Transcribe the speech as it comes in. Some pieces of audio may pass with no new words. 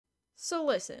So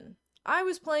listen, I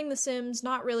was playing The Sims,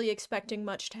 not really expecting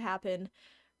much to happen.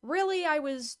 Really, I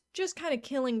was just kind of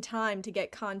killing time to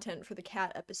get content for the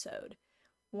cat episode.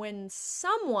 When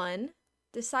someone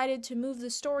decided to move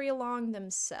the story along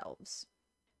themselves.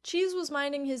 Cheese was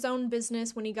minding his own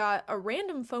business when he got a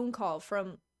random phone call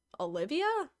from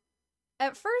Olivia?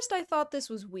 At first, I thought this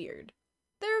was weird.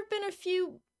 There have been a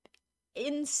few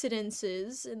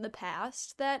incidences in the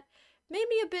past that made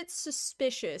me a bit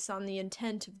suspicious on the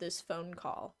intent of this phone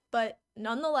call, but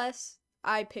nonetheless,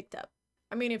 I picked up.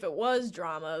 I mean, if it was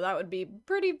drama, that would be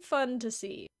pretty fun to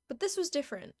see. But this was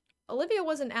different. Olivia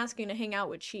wasn't asking to hang out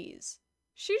with Cheese.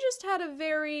 She just had a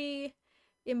very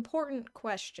important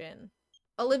question.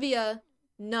 Olivia,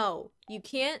 no, you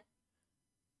can't.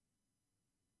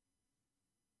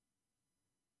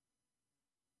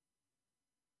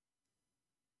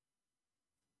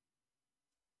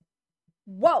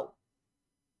 Whoa!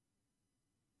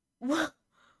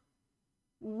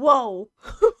 Whoa!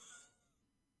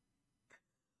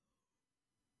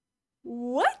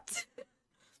 What?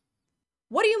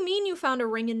 What do you mean you found a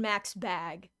ring in Mac's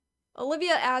bag?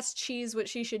 Olivia asked Cheese what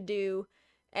she should do,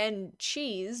 and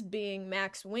Cheese, being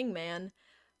Mac's wingman,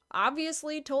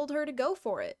 obviously told her to go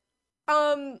for it.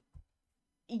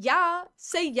 Yeah,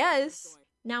 say yes.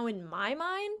 Now in my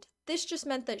mind, this just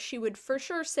meant that she would for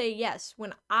sure say yes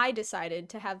when I decided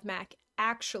to have Mac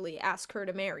actually ask her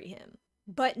to marry him.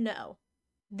 But no.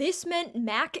 This meant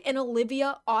Mac and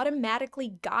Olivia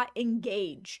automatically got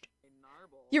engaged.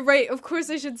 You're right, of course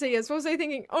I should say yes. What was I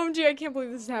thinking? OMG, I can't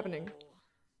believe this is happening.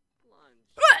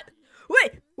 What?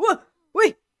 Wait, what?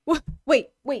 Wait, what? Wait,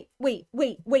 wait, wait,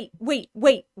 wait, wait, wait,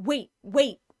 wait, wait,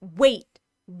 wait, wait,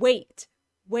 wait,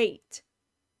 wait.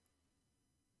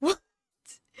 What?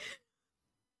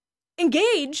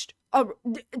 Engaged?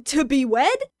 To be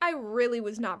wed? I really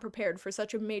was not prepared for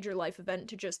such a major life event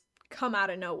to just come out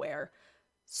of nowhere.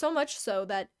 So much so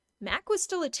that Mac was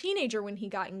still a teenager when he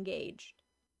got engaged.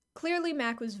 Clearly,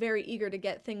 Mac was very eager to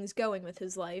get things going with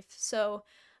his life, so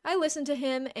I listened to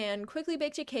him and quickly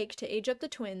baked a cake to age up the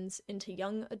twins into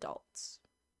young adults.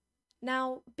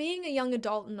 Now, being a young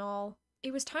adult and all,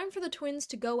 it was time for the twins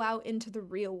to go out into the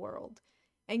real world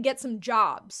and get some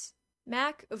jobs.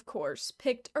 Mac, of course,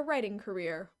 picked a writing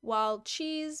career, while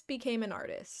Cheese became an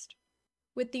artist.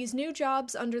 With these new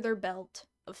jobs under their belt,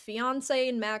 a fiancé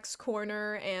in Mac's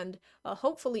corner and a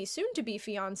hopefully soon-to-be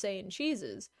fiancé in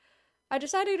Cheese's, I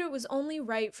decided it was only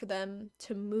right for them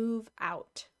to move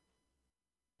out.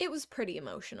 It was pretty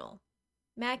emotional.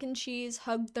 Mac and Cheese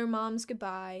hugged their moms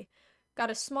goodbye,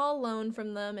 got a small loan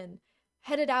from them, and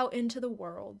headed out into the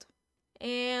world.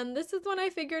 And this is when I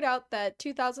figured out that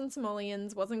 2,000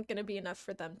 simoleons wasn't gonna be enough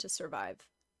for them to survive.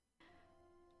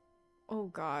 Oh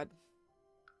god.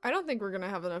 I don't think we're gonna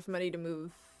have enough money to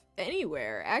move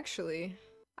anywhere, actually.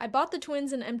 I bought the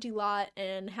twins an empty lot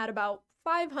and had about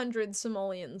 500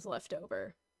 simoleons left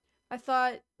over. I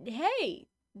thought, hey,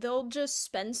 they'll just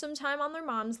spend some time on their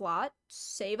mom's lot,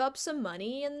 save up some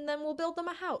money, and then we'll build them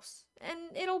a house,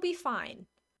 and it'll be fine.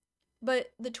 But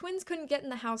the twins couldn't get in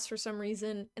the house for some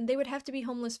reason, and they would have to be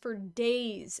homeless for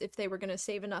days if they were going to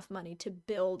save enough money to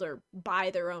build or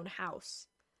buy their own house.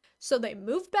 So they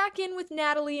moved back in with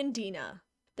Natalie and Dina.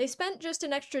 They spent just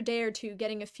an extra day or two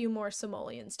getting a few more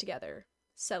simoleons together,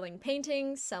 selling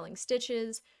paintings, selling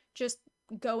stitches, just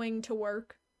going to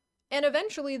work. And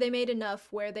eventually they made enough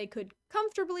where they could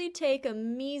comfortably take a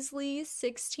measly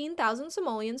 16,000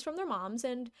 simoleons from their moms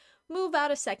and move out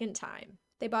a second time.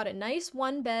 They bought a nice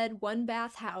one-bed,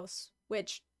 one-bath house,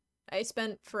 which I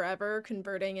spent forever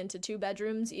converting into 2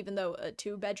 bedrooms, even though a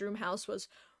 2-bedroom house was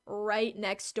right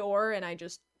next door and I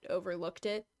just overlooked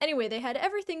it. Anyway, they had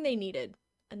everything they needed.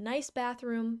 A nice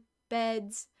bathroom,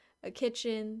 beds, a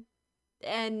kitchen,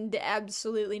 and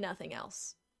absolutely nothing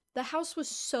else. The house was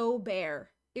so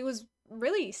bare. It was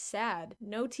really sad.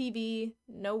 No TV,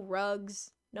 no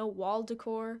rugs, no wall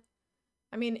decor.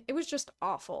 I mean, it was just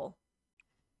awful.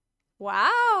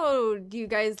 Wow, do you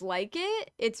guys like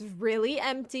it? It's really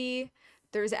empty.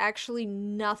 There's actually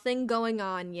nothing going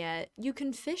on yet. You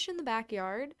can fish in the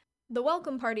backyard. The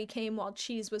welcome party came while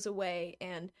Cheese was away,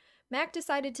 and Mac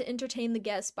decided to entertain the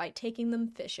guests by taking them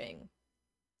fishing.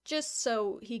 Just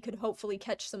so he could hopefully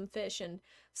catch some fish and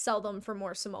sell them for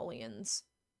more simoleons.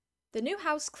 The new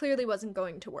house clearly wasn't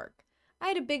going to work. I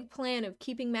had a big plan of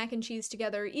keeping Mac and Cheese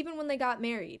together even when they got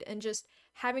married, and just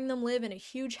having them live in a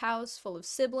huge house full of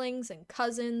siblings and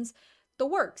cousins. The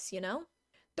works, you know?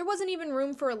 There wasn't even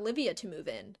room for Olivia to move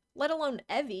in, let alone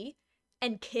Evie.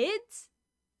 And kids?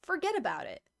 Forget about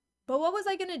it. But what was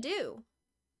I gonna do?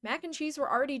 Mac and Cheese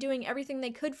were already doing everything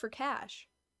they could for cash.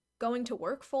 Going to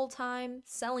work full-time,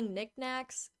 selling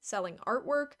knickknacks, selling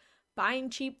artwork,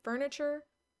 buying cheap furniture.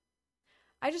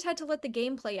 I just had to let the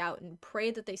game play out and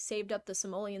pray that they saved up the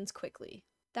simoleons quickly.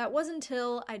 That was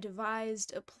until I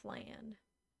devised a plan.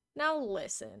 Now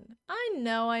listen, I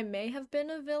know I may have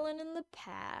been a villain in the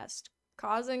past,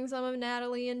 causing some of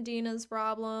Natalie and Dina's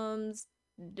problems,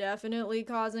 definitely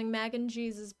causing Mac and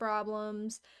Cheese's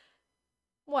problems,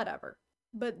 whatever.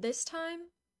 But this time,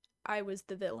 I was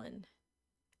the villain,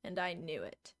 and I knew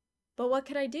it. But what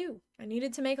could I do? I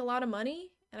needed to make a lot of money,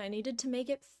 and I needed to make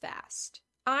it fast.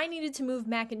 I needed to move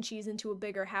Mac and Cheese into a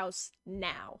bigger house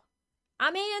now.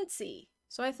 I'm antsy.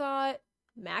 So I thought,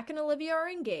 Mac and Olivia are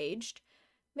engaged.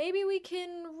 Maybe we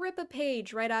can rip a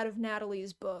page right out of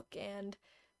Natalie's book and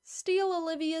steal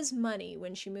Olivia's money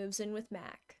when she moves in with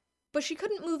Mac. But she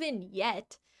couldn't move in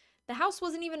yet. The house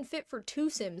wasn't even fit for 2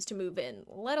 Sims to move in,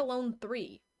 let alone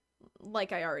 3,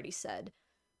 like I already said.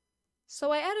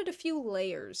 So I added a few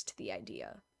layers to the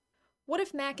idea. What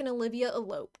if Mac and Olivia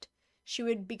eloped? She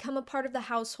would become a part of the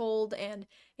household, and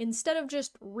instead of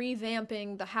just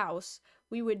revamping the house,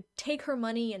 we would take her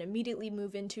money and immediately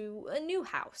move into a new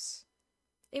house.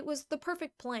 It was the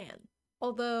perfect plan,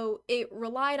 although it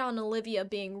relied on Olivia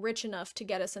being rich enough to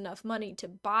get us enough money to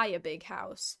buy a big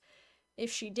house.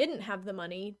 If she didn't have the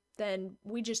money, then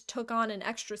we just took on an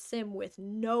extra Sim with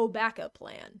no backup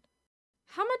plan.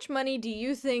 How much money do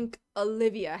you think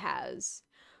Olivia has?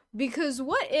 Because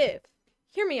what if,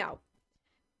 hear me out,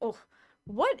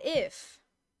 what if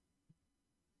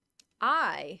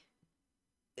I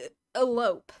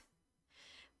elope?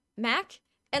 Mac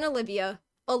and Olivia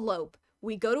elope.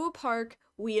 We go to a park,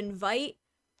 we invite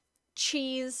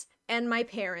Cheese and my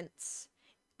parents,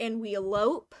 and we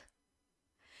elope,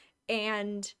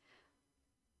 and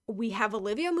we have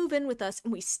Olivia move in with us,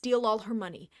 and we steal all her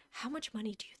money. How much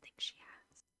money do you think she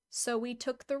has? So we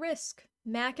took the risk.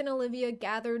 Mac and Olivia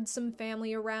gathered some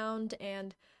family around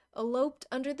and eloped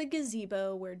under the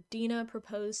gazebo where Dina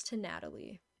proposed to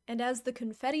Natalie. And as the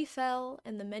confetti fell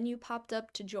and the menu popped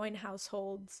up to join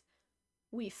households,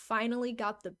 we finally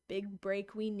got the big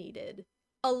break we needed.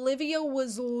 Olivia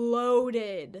was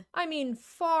loaded. I mean,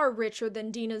 far richer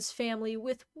than Dina's family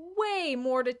with way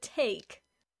more to take.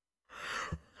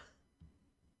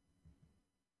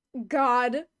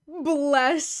 God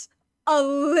bless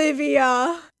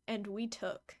Olivia. And we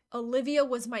took. Olivia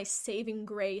was my saving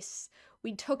grace.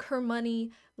 We took her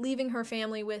money, leaving her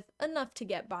family with enough to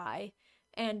get by,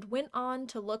 and went on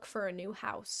to look for a new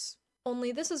house.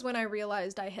 Only this is when I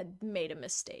realized I had made a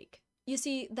mistake. You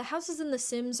see, the houses in The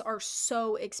Sims are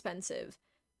so expensive,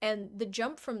 and the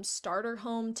jump from starter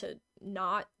home to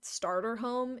not starter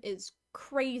home is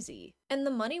crazy. And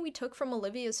the money we took from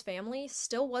Olivia's family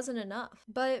still wasn't enough.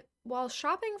 But while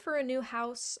shopping for a new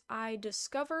house, I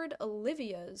discovered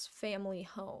Olivia's family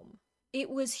home. It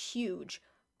was huge,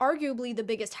 arguably the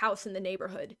biggest house in the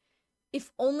neighborhood.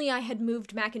 If only I had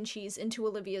moved Mac and Cheese into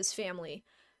Olivia's family,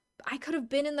 I could have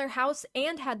been in their house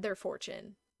and had their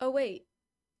fortune. Oh wait,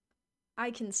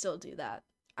 I can still do that.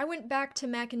 I went back to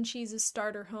Mac and Cheese's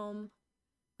starter home.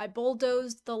 I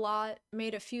bulldozed the lot,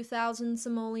 made a few thousand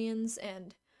simoleons,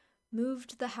 and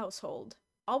moved the household.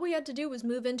 All we had to do was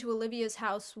move into Olivia's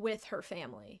house with her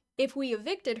family. If we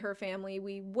evicted her family,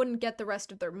 we wouldn't get the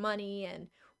rest of their money, and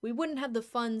we wouldn't have the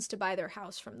funds to buy their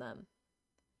house from them.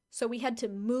 So we had to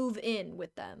move in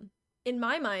with them. In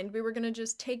my mind, we were gonna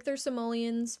just take their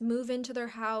simoleons, move into their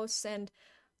house, and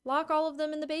lock all of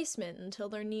them in the basement until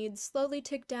their needs slowly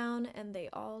ticked down and they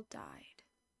all died.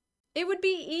 It would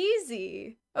be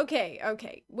easy.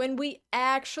 Okay. When we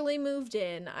actually moved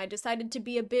in, I decided to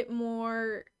be a bit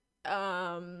more,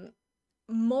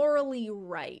 morally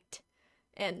right,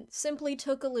 and simply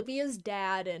took Olivia's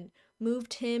dad and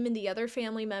moved him and the other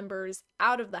family members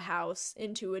out of the house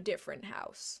into a different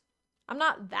house. I'm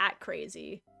not that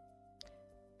crazy.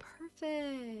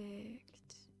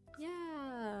 Perfect.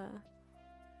 Yeah.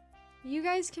 You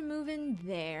guys can move in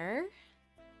there.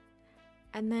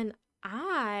 And then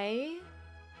I'm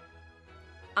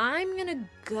gonna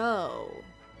go.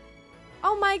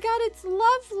 Oh my god, it's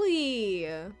lovely!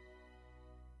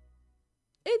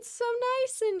 It's so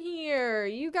nice in here!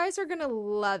 You guys are gonna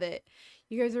love it.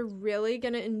 You guys are really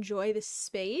gonna enjoy the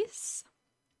space.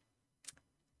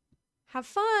 Have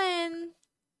fun!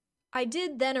 I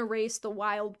did then erase the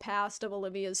wild past of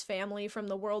Olivia's family from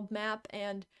the world map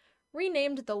and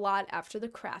renamed the lot after the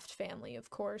Kraft family, of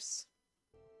course.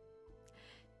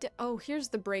 Oh, here's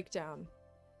the breakdown.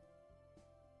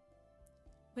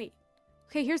 Wait,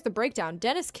 Okay, here's the breakdown.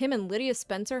 Dennis Kim and Lydia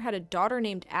Spencer had a daughter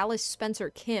named Alice Spencer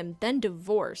Kim, then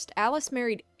divorced. Alice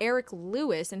married Eric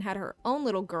Lewis and had her own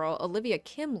little girl, Olivia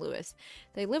Kim Lewis.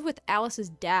 They lived with Alice's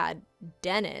dad,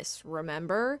 Dennis,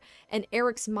 remember? And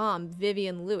Eric's mom,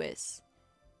 Vivian Lewis.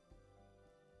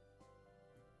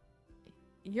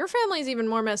 Your family's even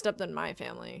more messed up than my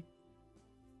family.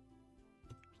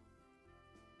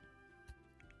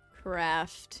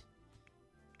 Kraft.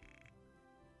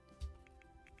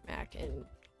 Mac and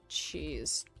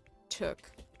cheese took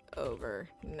over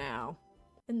now.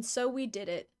 And so we did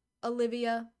it.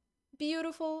 Olivia,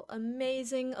 beautiful,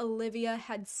 amazing Olivia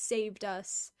had saved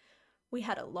us. We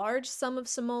had a large sum of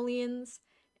simoleons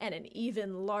and an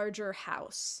even larger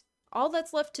house. All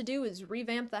that's left to do is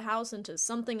revamp the house into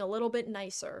something a little bit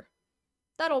nicer.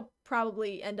 That'll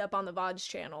probably end up on the VOD's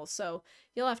channel, so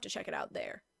you'll have to check it out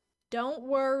there. Don't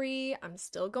worry, I'm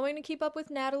still going to keep up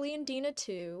with Natalie and Dina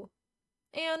too.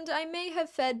 And I may have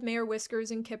fed Mayor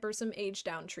Whiskers and Kipper some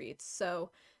aged-down treats,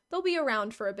 so they'll be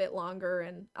around for a bit longer,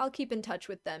 and I'll keep in touch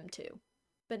with them too.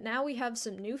 But now we have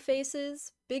some new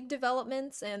faces, big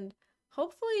developments, and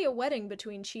hopefully a wedding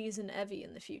between Cheese and Evie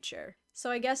in the future.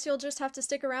 So I guess you'll just have to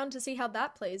stick around to see how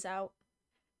that plays out.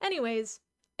 Anyways,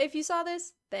 if you saw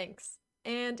this, thanks.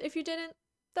 And if you didn't,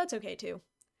 that's okay too.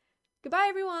 Goodbye,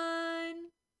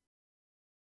 everyone!